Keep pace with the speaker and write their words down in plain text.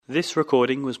This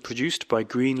recording was produced by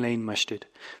Green Lane Masjid.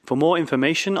 For more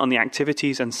information on the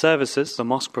activities and services the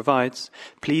mosque provides,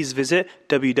 please visit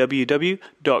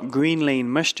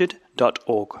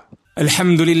www.greenlanemasjid.org.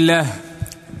 Alhamdulillah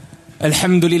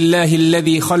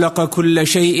alladhi khalaqa kulla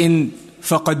shay'in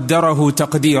faqaddarahu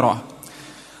taqdeera.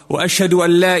 وأشهد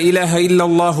أن لا إله إلا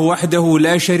الله وحده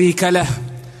لا شريك له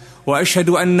وأشهد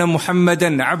أن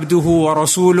محمدا عبده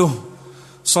ورسوله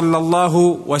صلى الله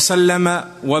وسلم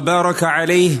وبارك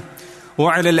عليه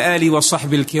وعلى الآل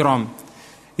وصحب الكرام.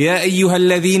 يا أيها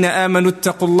الذين آمنوا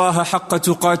اتقوا الله حق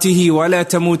تقاته ولا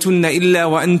تموتن إلا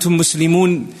وأنتم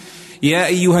مسلمون. يا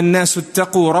أيها الناس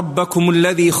اتقوا ربكم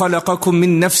الذي خلقكم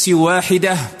من نفس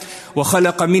واحدة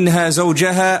وخلق منها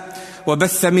زوجها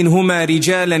وبث منهما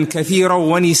رجالا كثيرا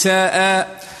ونساء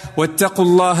واتقوا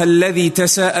الله الذي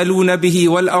تساءلون به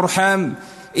والأرحام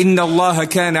إن الله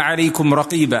كان عليكم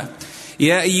رقيبا.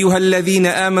 يا أيها الذين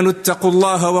آمنوا اتقوا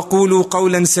الله وقولوا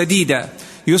قولا سديدا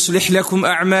يصلح لكم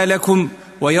أعمالكم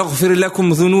ويغفر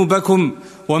لكم ذنوبكم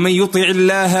ومن يطع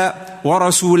الله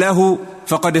ورسوله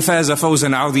فقد فاز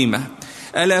فوزا عظيما.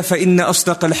 ألا فإن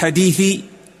أصدق الحديث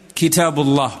كتاب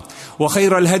الله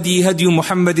وخير الهدي هدي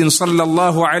محمد صلى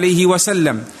الله عليه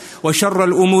وسلم وشر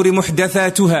الأمور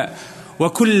محدثاتها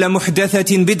وكل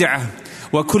محدثة بدعة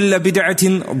وكل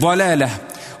بدعة ضلالة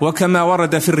وكما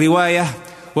ورد في الرواية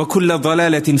وكل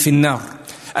ضلالة في النار.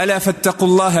 ألا فاتقوا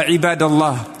الله عباد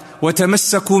الله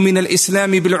وتمسكوا من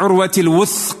الإسلام بالعروة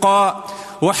الوثقى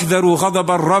واحذروا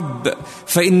غضب الرب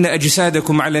فإن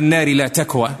أجسادكم على النار لا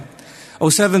تكوى. O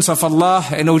servants of Allah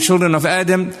and O children of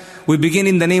Adam, we begin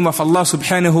in the name of Allah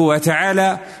subhanahu wa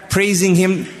ta'ala, praising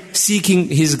Him, seeking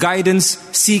His guidance,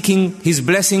 seeking His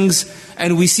blessings,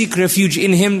 and we seek refuge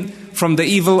in Him from the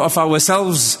evil of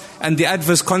ourselves and the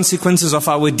adverse consequences of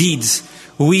our deeds.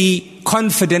 We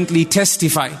confidently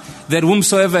testify that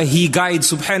whomsoever He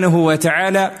guides subhanahu wa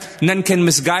ta'ala, none can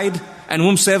misguide, and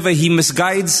whomsoever He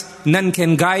misguides, none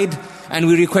can guide. And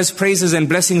we request praises and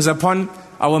blessings upon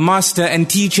our master and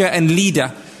teacher and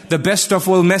leader, the best of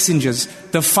all messengers,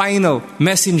 the final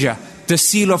messenger, the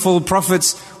seal of all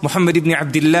prophets, Muhammad ibn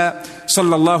Abdullah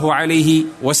sallallahu alayhi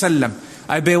wasallam.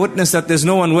 I bear witness that there's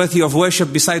no one worthy of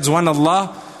worship besides one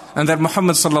Allah, and that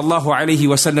Muhammad sallallahu alayhi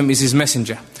wasallam is His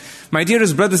messenger. My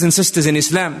dearest brothers and sisters in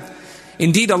Islam,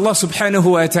 indeed Allah subhanahu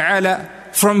wa ta'ala,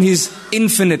 from His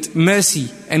infinite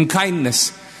mercy and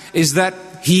kindness, is that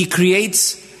He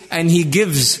creates and He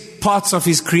gives parts of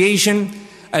His creation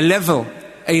a level,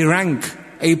 a rank,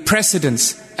 a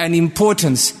precedence, an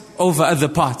importance over other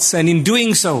parts. And in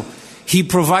doing so, He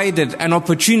provided an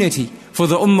opportunity for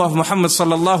the Ummah of Muhammad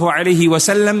sallallahu alayhi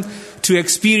wasallam to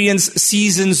experience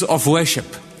seasons of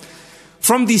worship.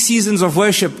 From these seasons of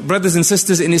worship, brothers and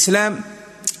sisters in Islam,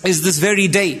 is this very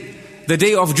day, the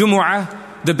day of Jumu'ah,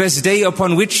 the best day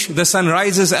upon which the sun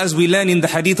rises, as we learn in the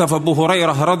hadith of Abu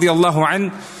Hurairah radiyallahu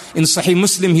anhu. In Sahih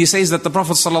Muslim, he says that the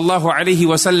Prophet sallallahu alayhi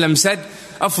wasallam said,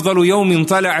 أفضل يوم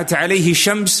طلعت عليه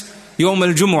الشمس يوم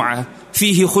الجمعة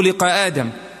فيه خلق آدم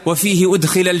وفيه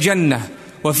أدخل الجنة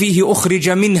وفيه أخرج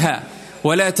منها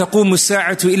ولا تقوم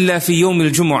الساعة إلا في يوم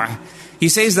الجمعة. He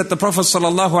says that the Prophet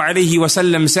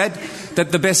ﷺ said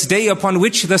that the best day upon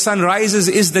which the sun rises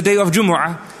is the day of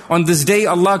Jumu'ah. On this day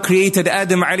Allah created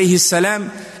Adam alayhi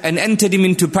salam and entered him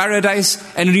into paradise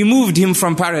and removed him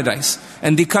from paradise.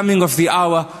 And the coming of the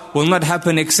hour will not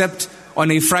happen except on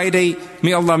a Friday.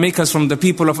 May Allah make us from the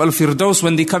people of Al-Firdaus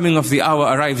when the coming of the hour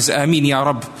arrives. Ameen ya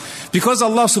Rabb. Because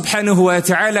Allah subhanahu wa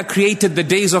ta'ala created the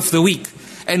days of the week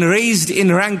and raised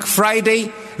in rank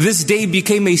Friday, this day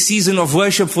became a season of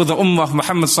worship for the Ummah of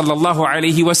Muhammad sallallahu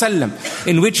alayhi wasallam,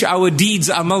 in which our deeds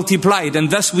are multiplied.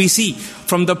 And thus we see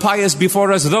from the pious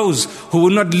before us those who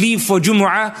would not leave for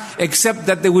Jumu'ah except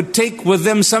that they would take with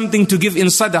them something to give in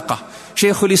sadaqah.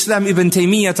 Shaykhul Islam Ibn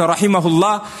Taymiyyah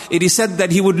rahimahullah, it is said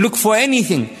that he would look for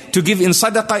anything to give in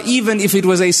sadaqah, even if it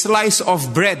was a slice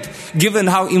of bread, given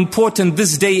how important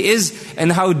this day is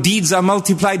and how deeds are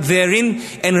multiplied therein,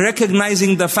 and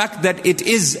recognizing the fact that it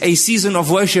is a season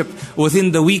of worship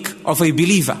within the week of a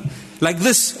believer. Like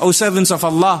this, O servants of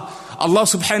Allah, Allah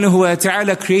subhanahu wa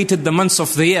ta'ala created the months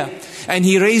of the year, and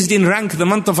He raised in rank the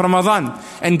month of Ramadan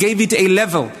and gave it a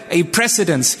level, a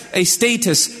precedence, a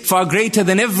status far greater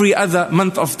than every other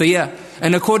month of the year.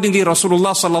 And accordingly,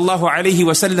 Rasulullah sallallahu alayhi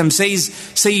wasallam says,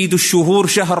 Sayyidu shuhur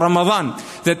shahr Ramadan,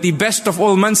 that the best of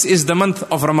all months is the month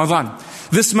of Ramadan.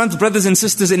 This month, brothers and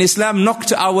sisters in Islam,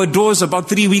 knocked our doors about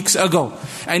 3 weeks ago.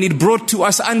 And it brought to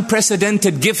us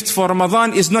unprecedented gifts. For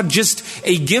Ramadan is not just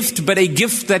a gift, but a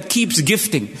gift that keeps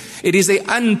gifting. It is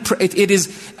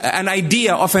an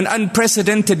idea of an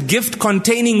unprecedented gift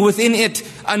containing within it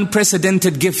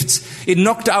unprecedented gifts. It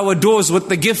knocked our doors with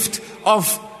the gift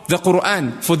of the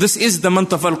Quran, for this is the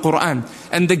month of Al-Quran,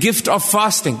 and the gift of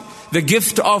fasting, the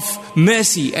gift of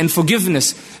mercy and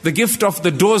forgiveness, the gift of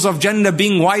the doors of Jannah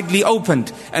being widely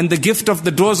opened, and the gift of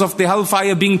the doors of the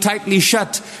hellfire being tightly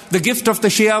shut, the gift of the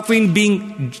shayateen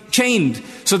being chained,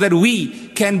 so that we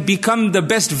can become the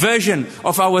best version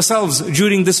of ourselves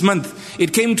during this month.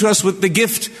 It came to us with the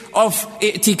gift of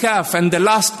i'tikaf and the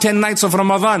last 10 nights of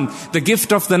Ramadan, the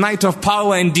gift of the night of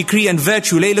power and decree and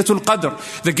virtue, Laylatul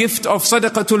Qadr, the gift of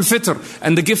Sadaqatul Fitr,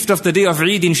 and the gift of the day of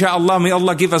Eid, inshaAllah. May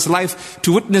Allah give us life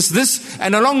to witness this,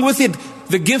 and along with it,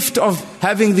 the gift of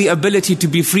having the ability to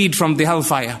be freed from the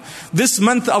hellfire. This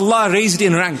month Allah raised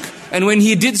in rank, and when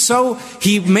He did so,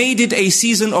 He made it a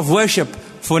season of worship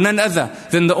for none other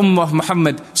than the Ummah of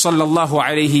Muhammad sallallahu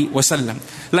alayhi wasallam.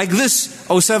 Like this,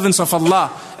 O servants of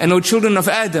Allah and O children of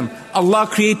Adam, Allah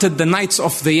created the nights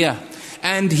of the year,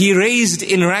 and He raised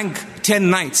in rank 10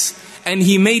 nights, and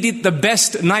He made it the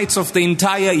best nights of the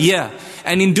entire year.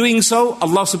 And in doing so,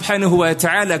 Allah subhanahu wa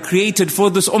ta'ala created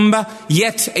for this ummah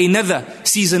yet another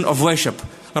season of worship.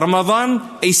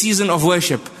 Ramadan, a season of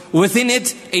worship. Within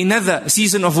it, another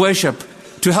season of worship,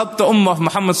 to help the ummah of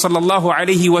Muhammad sallallahu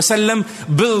alayhi wasallam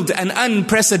build an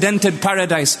unprecedented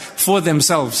paradise for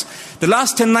themselves. The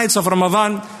last 10 nights of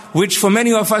Ramadan, which for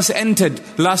many of us entered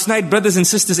last night, brothers and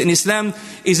sisters in Islam,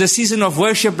 is a season of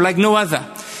worship like no other.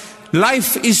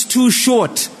 Life is too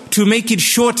short to make it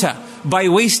shorter by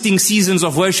wasting seasons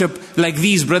of worship like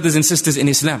these, brothers and sisters in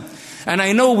Islam. And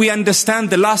I know we understand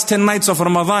the last 10 nights of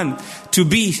Ramadan to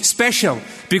be special,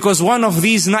 because one of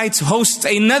these nights hosts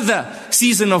another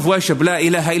season of worship. La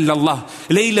ilaha illallah,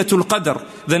 Laylatul Qadr,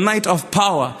 the night of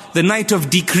power, the night of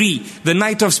decree, the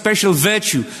night of special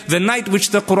virtue, the night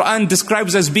which the Quran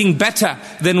describes as being better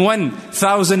than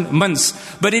 1,000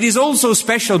 months. But it is also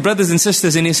special, brothers and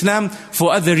sisters in Islam,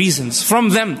 for other reasons. From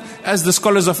them, as the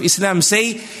scholars of Islam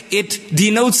say, it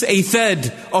denotes a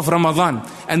third of Ramadan.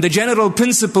 And the general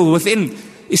principle within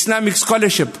Islamic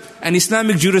scholarship and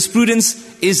Islamic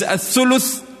jurisprudence is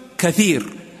a-thuluth kathir.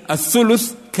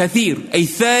 A-thuluth kathir. A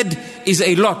third is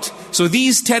a lot. So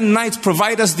these 10 nights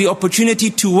provide us the opportunity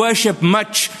to worship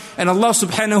much. And Allah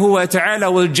subhanahu wa ta'ala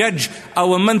will judge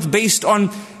our month based on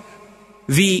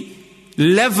the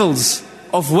levels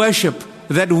of worship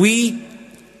that we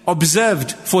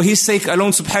observed for His sake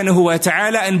alone subhanahu wa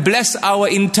ta'ala, and bless our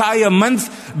entire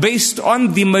month based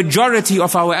on the majority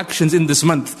of our actions in this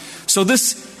month. So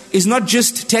this is not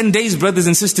just 10 days, brothers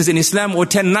and sisters in Islam, or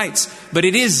 10 nights, but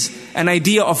it is an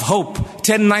idea of hope,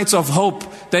 10 nights of hope,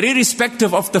 that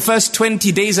irrespective of the first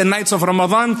 20 days and nights of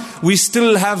Ramadan, we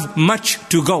still have much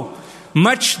to go.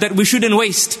 Much that we shouldn't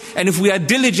waste. And if we are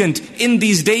diligent in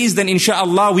these days, then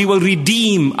inshaAllah we will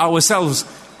redeem ourselves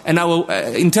and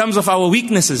in terms of our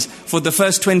weaknesses for the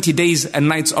first 20 days and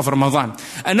nights of Ramadan.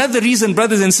 Another reason,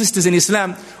 brothers and sisters in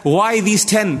Islam, why these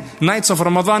 10 nights of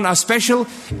Ramadan are special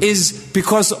is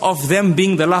because of them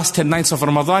being the last 10 nights of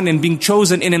Ramadan and being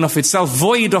chosen in and of itself,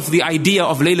 void of the idea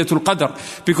of Laylatul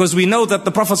Qadr. Because we know that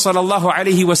the Prophet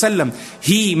ﷺ,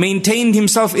 he maintained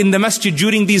himself in the masjid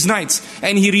during these nights,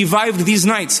 and he revived these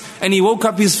nights, and he woke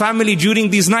up his family during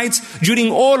these nights,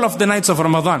 during all of the nights of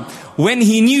Ramadan, when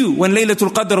he knew when Laylatul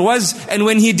Qadr was, and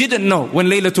when he didn't know when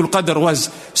Laylatul Qadr was.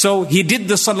 So he did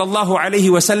this sallallahu alayhi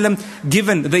wasallam,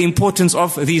 given the importance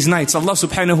of these nights. Allah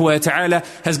subhanahu wa ta'ala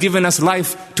has given us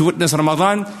life to witness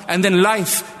Ramadan, and then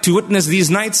life to witness these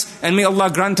nights, and may Allah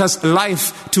grant us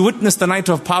life to witness the night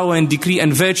of power and decree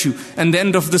and virtue, and the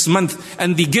end of this month,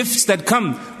 and the gifts that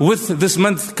come with this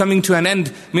month coming to an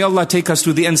end. May Allah take us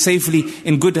to the end safely,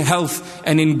 in good health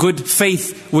and in good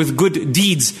faith, with good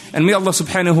deeds, and may Allah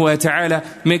subhanahu wa ta'ala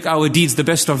make our deeds the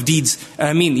best of deeds.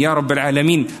 Ameen ya Rabbil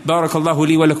Alameen. Barakallahu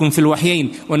li wa lakum fil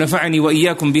wahyayn, wa nafa'ani wa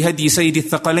iyyakum bihadi sayyidi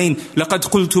thaqalayn. Laqad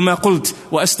qultu ma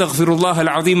qult, wa astaghfirullah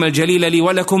al-azim al-jalil li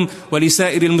wa lakum wa li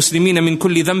sa'iri al-muslimin min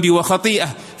kulli dhanbi wa khati'ah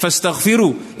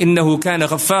fastaghfiru innahu kana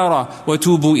ghaffara wa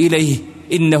tubu ilayhi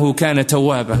innahu kana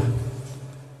tawwaba.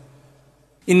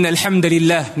 إن الحمد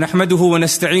لله نحمده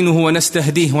ونستعينه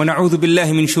ونستهديه ونعوذ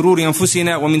بالله من شرور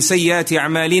أنفسنا ومن سيئات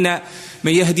أعمالنا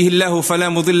من يهده الله فلا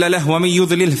مضل له ومن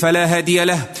يضلل فلا هادي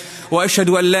له وأشهد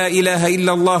أن لا إله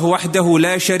إلا الله وحده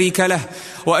لا شريك له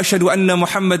وأشهد أن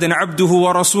محمدا عبده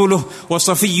ورسوله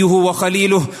وصفيه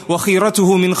وخليله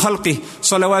وخيرته من خلقه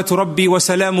صلوات ربي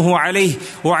وسلامه عليه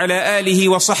وعلى آله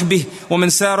وصحبه ومن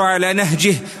سار على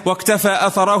نهجه واكتفى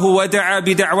أثره ودعا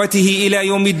بدعوته إلى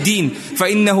يوم الدين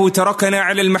فإنه تركنا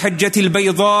على المحجة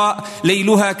البيضاء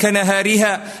ليلها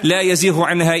كنهارها لا يزيغ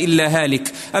عنها إلا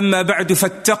هالك. أما بعد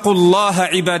فاتقوا الله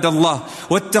عباد الله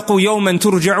واتقوا يوما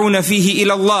ترجعون فيه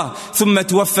إلى الله ثم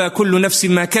توفى كل نفس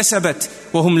ما كسبت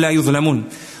وهم لا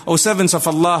يظلمون. O servants of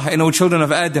Allah and O children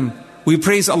of Adam, we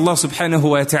praise Allah subhanahu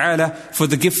wa ta'ala for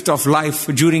the gift of life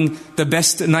during the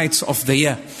best nights of the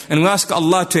year. And we ask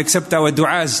Allah to accept our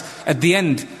du'as at the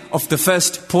end of the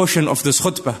first portion of this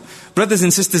khutbah. Brothers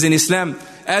and sisters in Islam,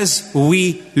 as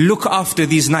we look after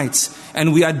these nights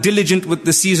and we are diligent with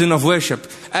the season of worship,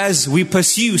 as we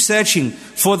pursue searching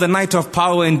for the night of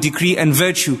power and decree and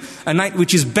virtue, a night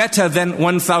which is better than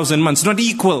 1,000 months, not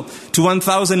equal to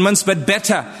 1,000 months, but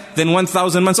better than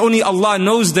 1,000 months. Only Allah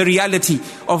knows the reality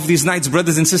of these nights,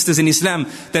 brothers and sisters in Islam,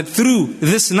 that through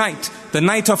this night, the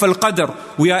night of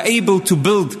Al-Qadr, we are able to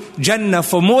build Jannah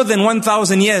for more than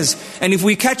 1,000 years. And if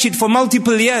we catch it for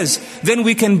multiple years, then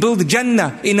we can build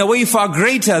Jannah in a way far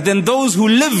greater than those who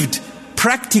lived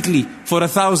practically for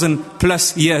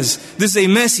 1,000+ years. This is a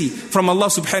mercy from Allah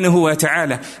subhanahu wa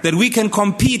ta'ala, that we can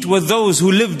compete with those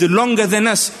who lived longer than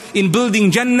us in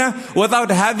building Jannah without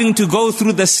having to go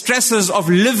through the stresses of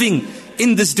living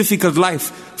in this difficult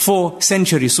life for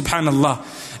centuries. Subhanallah.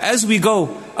 As we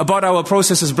go about our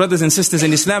processes, brothers and sisters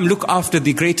in Islam, look after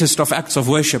the greatest of acts of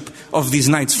worship of these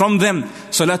nights. From them,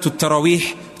 Salatul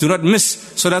Taraweeh. Do not miss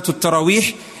Salatul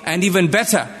Taraweeh. And even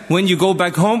better, when you go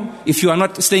back home, if you are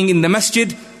not staying in the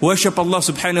masjid, worship Allah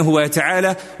subhanahu wa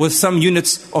ta'ala with some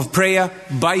units of prayer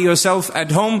by yourself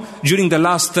at home during the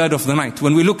last third of the night.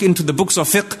 When we look into the books of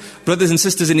fiqh, brothers and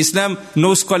sisters in Islam,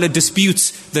 no scholar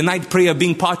disputes the night prayer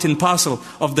being part and parcel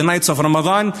of the nights of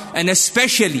Ramadan, and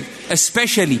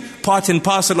especially part and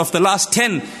parcel of the last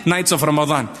 10 nights of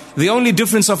Ramadan. The only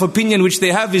difference of opinion which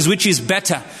they have is which is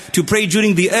better, to pray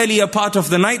during the earlier part of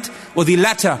the night or the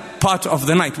latter part of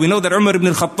the night. We know that Umar ibn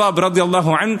al-Khattab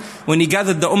radiallahu anhu, when he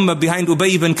gathered the ummah behind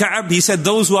Ubay ibn Ka'ab, he said,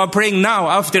 those who are praying now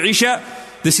after Isha,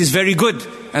 this is very good.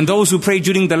 And those who pray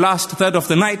during the last third of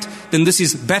the night, then this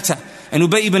is better. And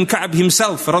Ubay ibn Ka'ab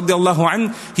himself, radiallahu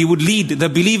anhu, he would lead the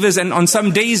believers and on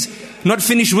some days not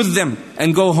finish with them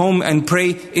and go home and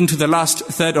pray into the last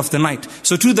third of the night.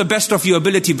 So to the best of your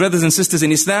ability, brothers and sisters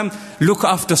in Islam, look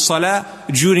after salah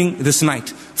during this night.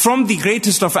 From the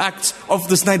greatest of acts of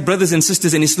this night, brothers and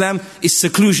sisters in Islam, is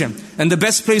seclusion. And the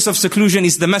best place of seclusion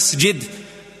is the masjid.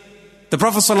 The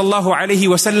Prophet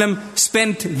ﷺ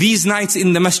spent these nights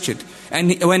in the masjid.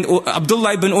 And when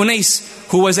Abdullah ibn Unais,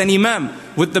 who was an imam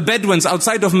with the Bedouins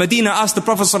outside of Medina, asked the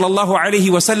Prophet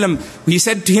ﷺ, he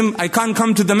said to him, I can't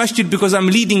come to the masjid because I'm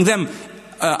leading them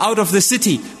out of the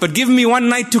city, but give me one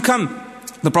night to come.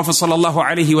 The Prophet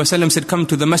ﷺ said, come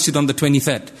to the masjid on the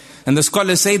 23rd. And the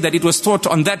scholars say that it was taught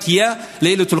on that year,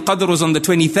 Laylatul Qadr was on the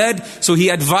 23rd, so he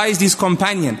advised his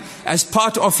companion, as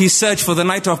part of his search for the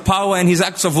night of power and his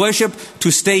acts of worship,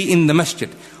 to stay in the masjid.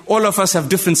 All of us have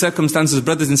different circumstances,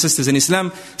 brothers and sisters in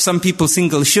Islam. Some people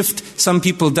single shift, some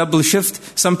people double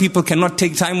shift, some people cannot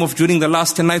take time off during the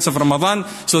last 10 nights of Ramadan,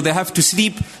 so they have to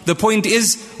sleep. The point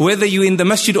is, whether you're in the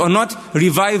masjid or not,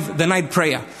 revive the night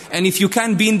prayer. And if you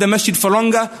can be in the masjid for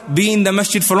longer, be in the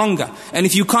masjid for longer. And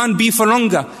if you can't be for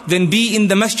longer, then be in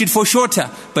the masjid for shorter.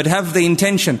 But have the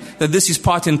intention that this is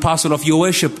part and parcel of your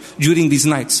worship during these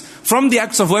nights. From the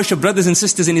acts of worship, brothers and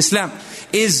sisters in Islam,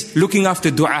 is looking after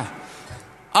dua.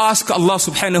 Ask Allah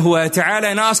subhanahu wa ta'ala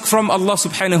and ask from Allah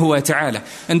subhanahu wa ta'ala.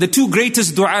 And the two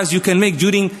greatest du'as you can make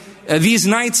during these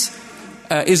nights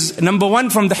is number one,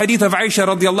 from the hadith of Aisha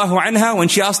radiallahu anha, when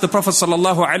she asked the Prophet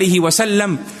sallallahu alaihi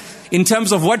wasallam in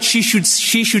terms of what she should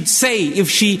say if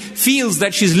she feels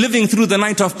that she's living through the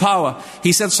night of power.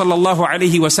 He said sallallahu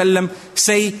alaihi wasallam,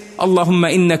 say, Allahumma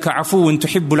innaka afuun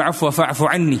tuhibbul afwa fa'afu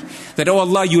anni. That, oh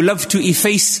Allah, you love to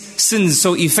efface sins,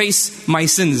 so efface my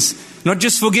sins. Not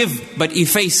just forgive, but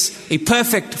efface, a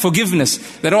perfect forgiveness.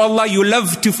 That, oh Allah, you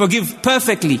love to forgive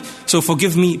perfectly, so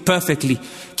forgive me perfectly.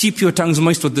 Keep your tongues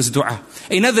moist with this dua.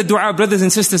 Another dua, brothers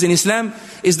and sisters in Islam,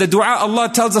 is the dua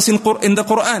Allah tells us in the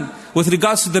Quran with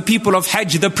regards to the people of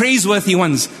Hajj, the praiseworthy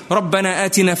ones. رَبَّنَا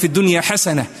آتِنَا فِي الدُّنْيَا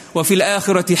حَسَنَةً وَفِي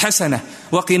الْآخِرَةِ حَسَنَةً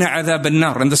وَقِنَا عَذَابَ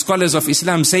النَّارِ. And the scholars of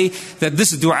Islam say that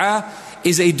this dua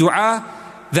is a dua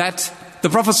that the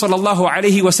Prophet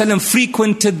ﷺ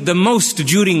frequented the most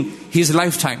during his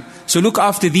lifetime. So look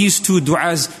after these two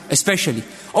du'as especially.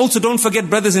 Also, don't forget,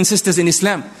 brothers and sisters in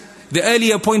Islam, the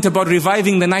earlier point about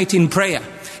reviving the night in prayer.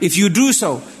 If you do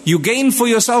so, you gain for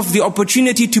yourself the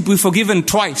opportunity to be forgiven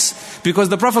twice. Because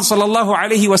the Prophet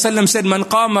ﷺ said, "Man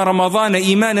qama Ramadana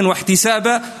imanan wa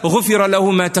ihtisaba, ghufira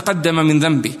lahu ma taqaddama min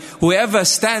dhanbi." Whoever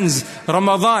stands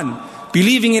Ramadan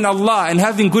believing in Allah and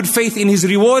having good faith in His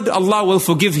reward, Allah will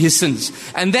forgive his sins.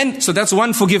 And then, so that's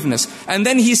one forgiveness. And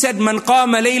then he said, "Man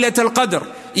qama laylatal qadr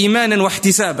imanan wa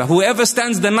ihtisaba." Whoever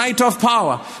stands the night of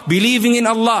power, believing in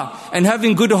Allah and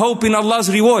having good hope in Allah's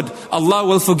reward, Allah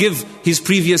will forgive his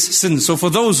previous sins. So for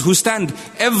those who stand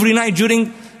every night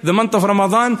during the month of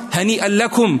Ramadan, hani'an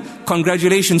lakum,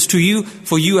 congratulations to you,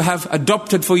 for you have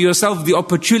adopted for yourself the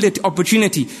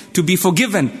opportunity to be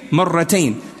forgiven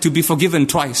marratain, to be forgiven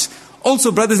twice.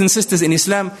 Also, brothers and sisters in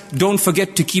Islam, don't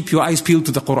forget to keep your eyes peeled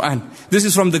to the Quran. This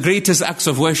is from the greatest acts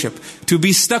of worship, to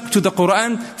be stuck to the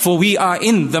Quran, for we are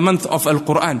in the month of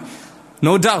Al-Quran.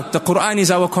 No doubt, the Quran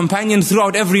is our companion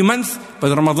throughout every month,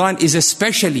 but Ramadan is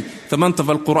especially the month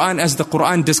of Al-Quran, as the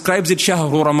Quran describes it.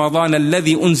 شَهْرُ رَمَضَانَ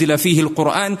الَّذِي أُنزِلَ فِيهِ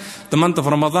الْقُرْآنِ. The month of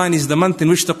Ramadan is the month in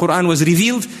which the Quran was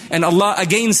revealed. And Allah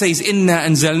again says, إِنَّا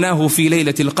أَنزَلْنَاهُ فِي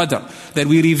لَيْلَةِ الْقَدْرِ, that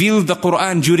we revealed the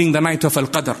Quran during the night of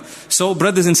Al-Qadr. So,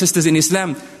 brothers and sisters in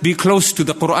Islam, be close to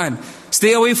the Quran.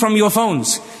 Stay away from your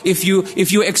phones. If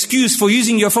your excuse for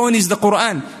using your phone is the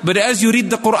Quran, but as you read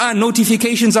the Quran,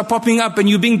 notifications are popping up and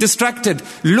you're being distracted,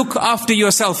 look after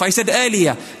yourself. I said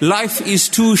earlier, life is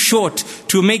too short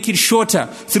to make it shorter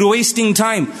through wasting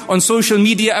time on social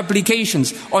media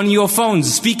applications, on your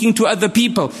phones, speaking to other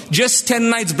people. Just 10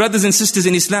 nights, brothers and sisters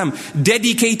in Islam,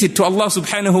 dedicated to Allah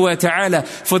subhanahu wa ta'ala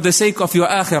for the sake of your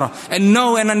akhirah. And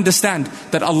know and understand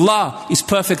that Allah is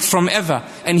perfect from ever,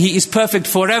 and He is perfect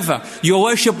forever. Your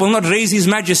worship will not raise His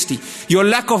majesty. Your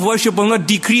lack of worship will not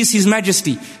decrease His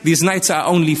majesty. These nights are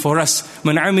only for us.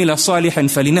 مَنْ عَمِلَ صَالِحًا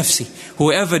فَلِنَفْسِهِ.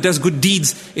 Whoever does good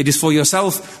deeds, it is for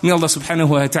yourself. May Allah subhanahu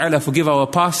wa ta'ala forgive our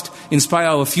past, inspire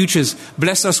our futures,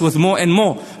 bless us with more and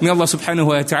more. May Allah subhanahu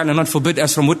wa ta'ala not forbid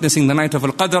us from witnessing the night of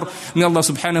Al-Qadr. May Allah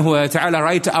subhanahu wa ta'ala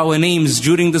write our names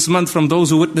during this month from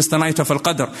those who witness the night of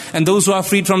Al-Qadr, and those who are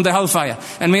freed from the hellfire.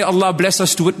 And may Allah bless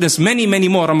us to witness many, many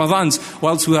more Ramadans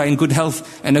whilst we are in good health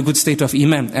and a good state of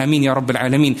iman. Ameen ya Rabbil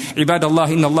Alameen. عباد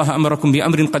الله إن الله أمركم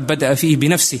بأمر قد بدأ فيه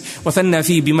بنفسه وثنى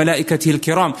فيه بملائكته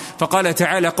الكرام فقال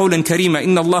تعالى قولا كريما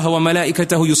إن الله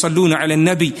وملائكته يصلون على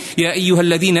النبي يا أيها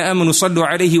الذين آمنوا صلوا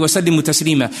عليه وسلموا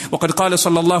تسليما وقد قال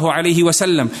صلى الله عليه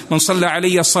وسلم من صلى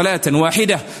علي صلاة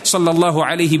واحدة صلى الله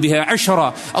عليه بها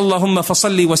 10 اللهم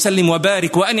فصل وسلم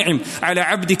وبارك وأنعم على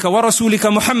عبدك ورسولك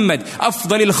محمد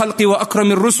أفضل الخلق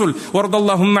وأكرم الرسل وارض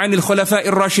اللهم عن الخلفاء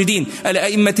الراشدين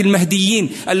الأئمة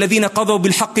المهديين الذين قضوا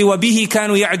بالحق وبه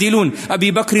كانوا يعدلون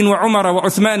أبي بكر وعمر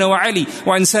وعثمان وعلي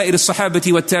وعن سائر الصحابة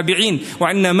والتابعين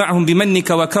وعنا معهم بمنك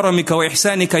وكرمك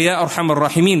وإحسانك يا أرحم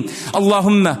الراحمين.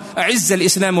 اللهم أعز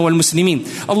الإسلام والمسلمين.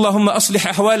 اللهم أصلح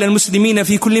أحوال المسلمين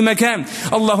في كل مكان.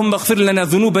 اللهم اغفر لنا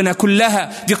ذنوبنا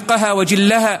كلها دقها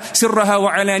وجلها سرها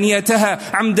وعلانيتها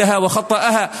عمدها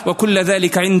وخطأها وكل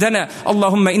ذلك عندنا.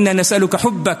 اللهم إنا نسألك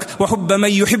حبك وحب من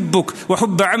يحبك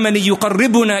وحب عمل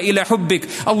يقربنا إلى حبك.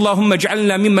 اللهم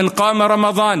اجعلنا ممن قام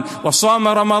رمضان وصام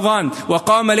رمضان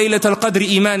وقام ليلة القدر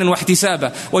إيمانا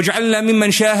واحتسابا واجعلنا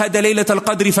ممن شاهد ليلة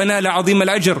القدر فنال عظيم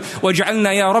الأجر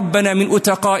واجعلنا يا ربنا من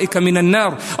أتقائك من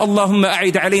النار. اللهم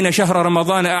أعد علينا شهر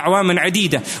رمضان أعواما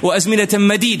عديدة وأزمنة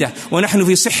مديدة ونحن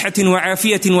في صحة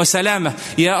وعافية وسلامة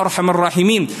يا أرحم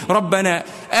الراحمين. ربنا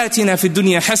آتنا في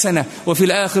الدنيا حسنة وفي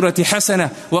الآخرة حسنة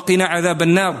وقنا عذاب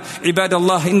النار. عباد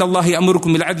الله إن الله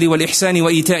يأمركم بالعدل والإحسان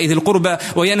وإيتاء ذي القربى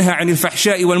وينهى عن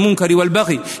الفحشاء والمنكر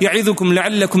والبغي يعظكم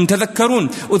لعلكم تذكرون.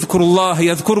 اذكروا الله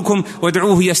يذكركم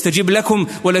وادعوه يستجب لكم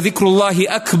ولذكر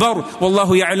الله أكبر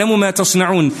والله يعلم ما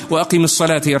تصنعون وأقم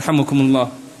الصلاة يرحمكم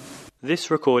الله.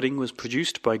 This recording was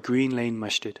produced by Green Lane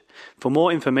Masjid. For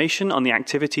more information on the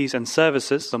activities and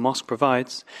services the mosque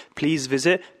provides, please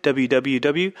visit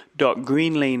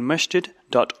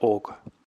www.greenlanemasjid.org.